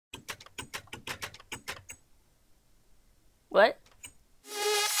What?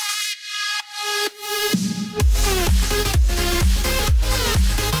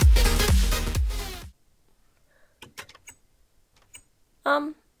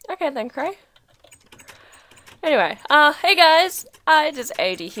 Okay then, Cray. Anyway, hey guys, it is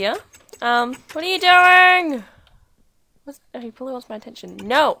AD here. What are you doing? Oh, he probably wants my attention.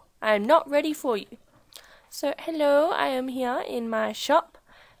 No, I am not ready for you. So, hello, I am here in my shop,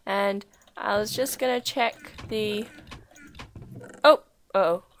 and I was just gonna check the... Oh,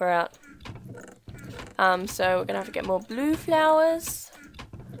 uh-oh, we're out. So we're gonna have to get more blue flowers.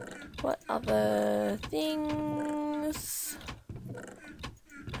 What other things?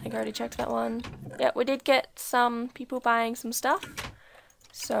 I think I already checked that one. Yeah, we did get some people buying some stuff.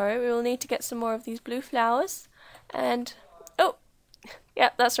 So we will need to get some more of these blue flowers. And, oh, yeah,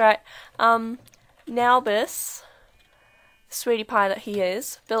 that's right. Nalbus, sweetie pie that he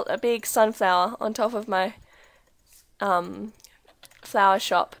is, built a big sunflower on top of my flower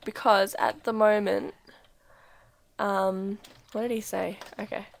shop because at the moment, what did he say?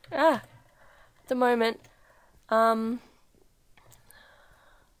 Okay. At the moment,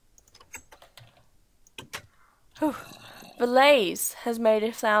 Valaise has made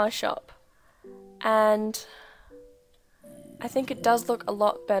a flower shop, and I think it does look a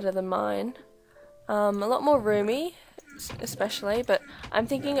lot better than mine. A lot more roomy, especially, but I'm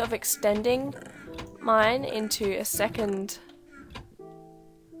thinking of extending mine into a second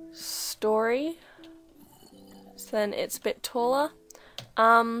story, so then it's a bit taller.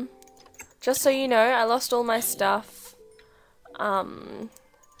 Just so you know, I lost all my stuff when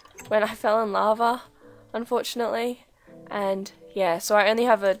I fell in lava, unfortunately, and yeah, so I only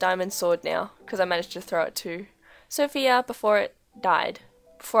have a diamond sword now because I managed to throw it to Sophia before I died.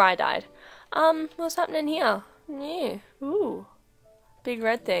 What's happening here? Yeah, ooh, big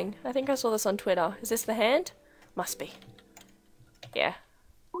red thing. I think I saw this on Twitter. Is this the hand? Must be. Yeah,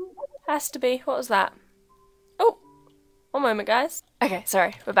 has to be. What was that? Oh, one moment, guys. Okay,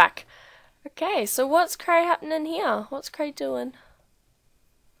 sorry, we're back. Okay, so what's Cray happening here? What's Cray doing?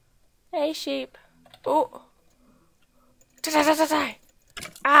 Hey, sheep. Oh.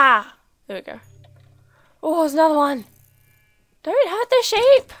 Ah! There we go. Oh, there's another one. Don't hurt the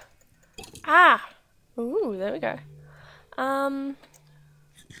sheep! Ah! Ooh, there we go.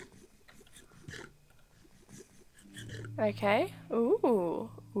 Okay. Ooh.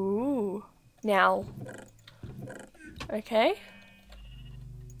 Ooh. Now. Okay.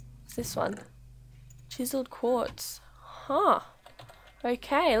 What's this one? Chiseled quartz. Huh.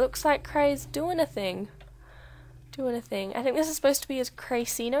 Okay, looks like Cray's doing a thing. I think this is supposed to be his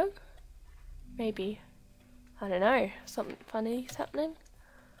Craycino? Maybe. I don't know. Something funny is happening.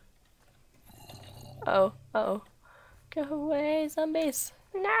 Uh-oh. Uh-oh. Go away, zombies.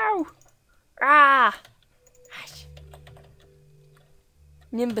 No! Ah!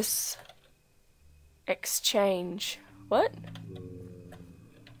 Nimbus. Exchange. What?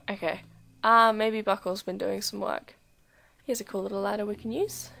 Okay. Maybe Buckle's been doing some work. Here's a cool little ladder we can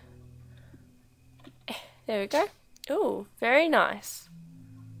use. There we go. Ooh, very nice.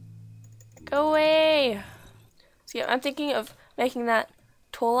 Go away! So yeah, I'm thinking of making that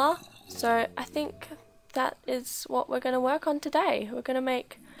taller, so I think that is what we're going to work on today. We're going to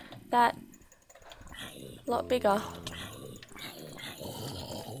make that a lot bigger.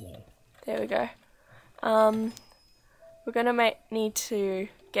 There we go. We're going to need to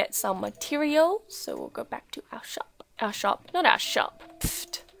get some materials, so we'll go back to our shop. Not our shop.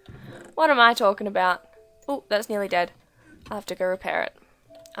 Pfft. What am I talking about? Oh, that's nearly dead. I'll have to go repair it.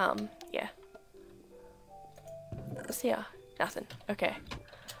 Yeah. What's here? Nothing. Okay.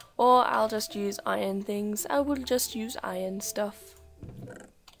 Or I'll just use iron things. I will just use iron stuff.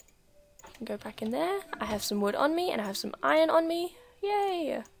 Go back in there. I have some wood on me and I have some iron on me.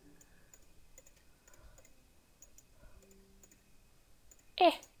 Yay!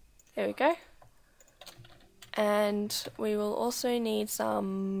 There we go. And we will also need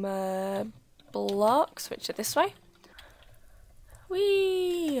some blocks, which are this way.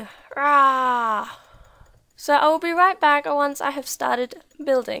 Whee! Rah! So I will be right back once I have started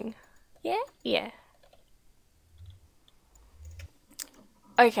building. Yeah? Yeah.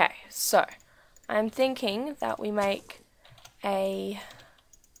 Okay, so I'm thinking that we make a...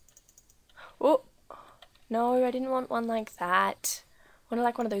 Oh! No, I didn't want one like that. I wanted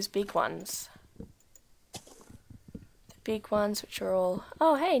like one of those big ones. The big ones which are all...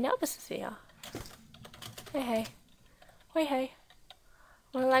 Oh, hey, Nalbus is here. Hey, hey. Hey, hey.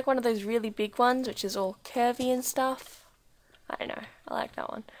 I want like one of those really big ones which is all curvy and stuff. I don't know. I like that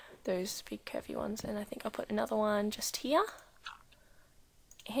one. Those big curvy ones. And I think I'll put another one just here.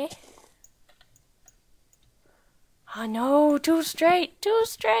 Oh no, too straight, too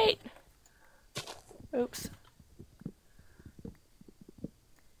straight. Oops.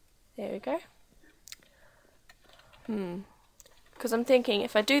 There we go. Because I'm thinking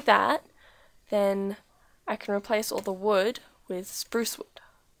if I do that, then I can replace all the wood with spruce wood.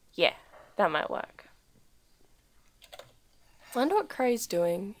 Yeah, that might work. I wonder what Cray's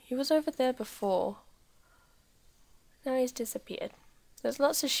doing. He was over there before. Now he's disappeared. There's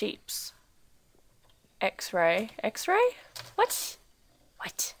lots of sheeps. X-ray. X-ray? What?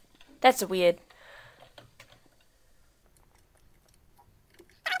 What? That's weird.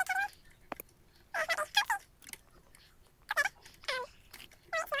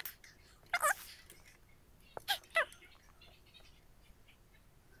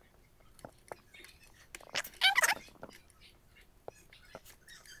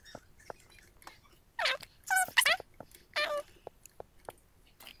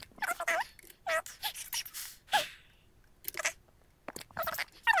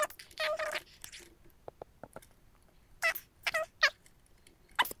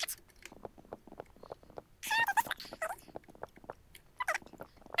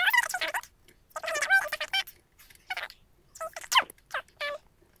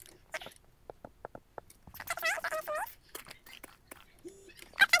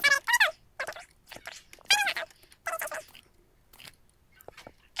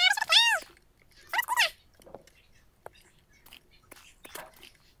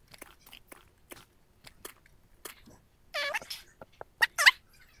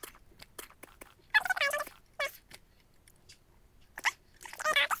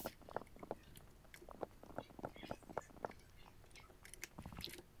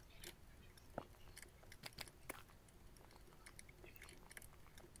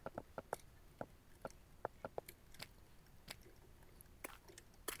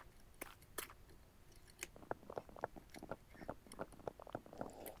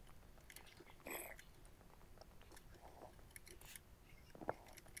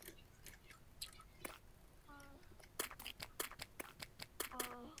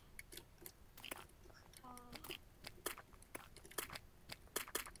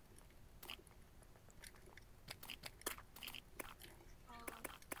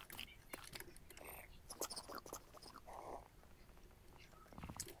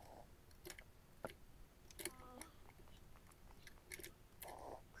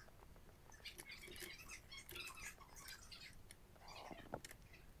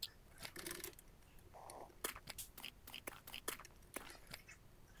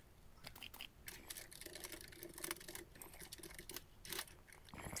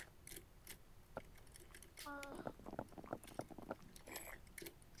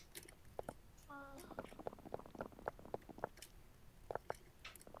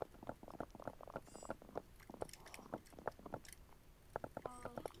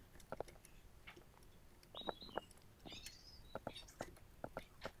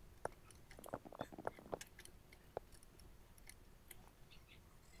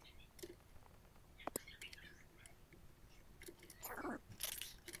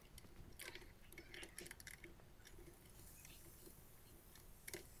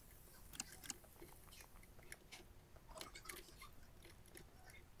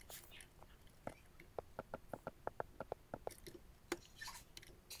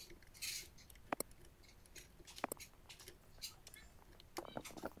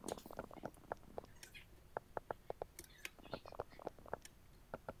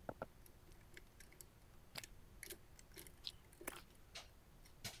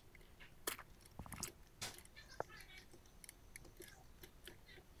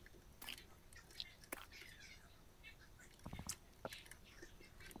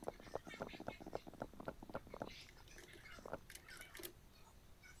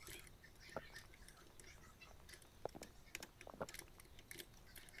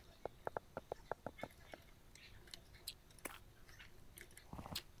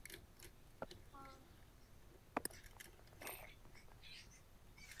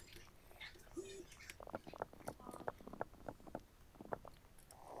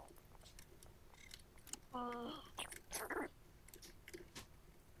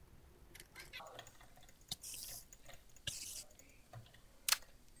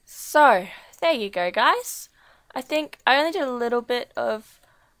 So, there you go, guys. I think I only did a little bit of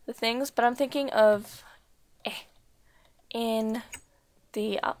the things, but I'm thinking of in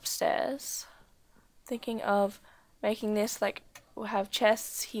the upstairs, thinking of making this like we'll have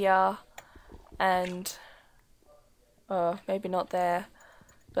chests here and maybe not there,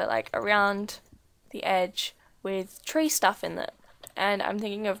 but like around the edge with tree stuff in it. And I'm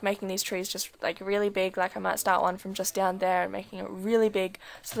thinking of making these trees just like really big, like I might start one from just down there and making it really big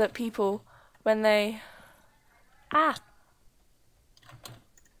so that people, when they...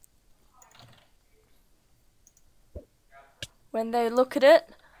 When they look at it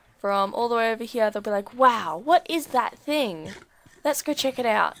from all the way over here, they'll be like, wow, what is that thing? Let's go check it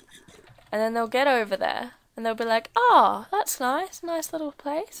out. And then they'll get over there and they'll be like, oh, that's nice. Nice little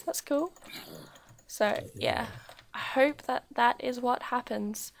place. That's cool. So, yeah. I hope that that is what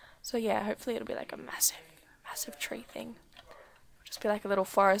happens. So, yeah, hopefully it'll be like a massive tree thing. It'll just be like a little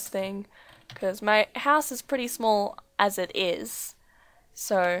forest thing. Because my house is pretty small as it is.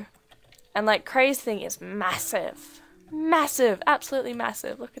 So, and like Cray's thing is massive. Massive. Absolutely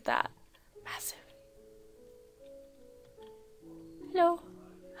massive. Look at that. Massive. Hello.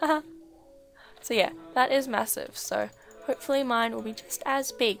 Haha. So yeah, that is massive. So hopefully mine will be just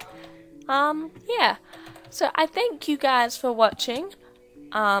as big. Yeah. So I thank you guys for watching.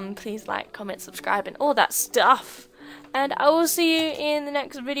 Please like, comment, subscribe, and all that stuff. And I will see you in the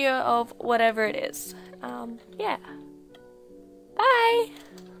next video of whatever it is. Yeah. Bye.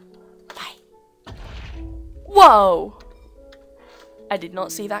 Bye. Whoa! I did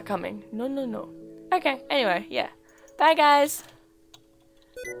not see that coming. No. Okay, anyway, yeah. Bye, guys.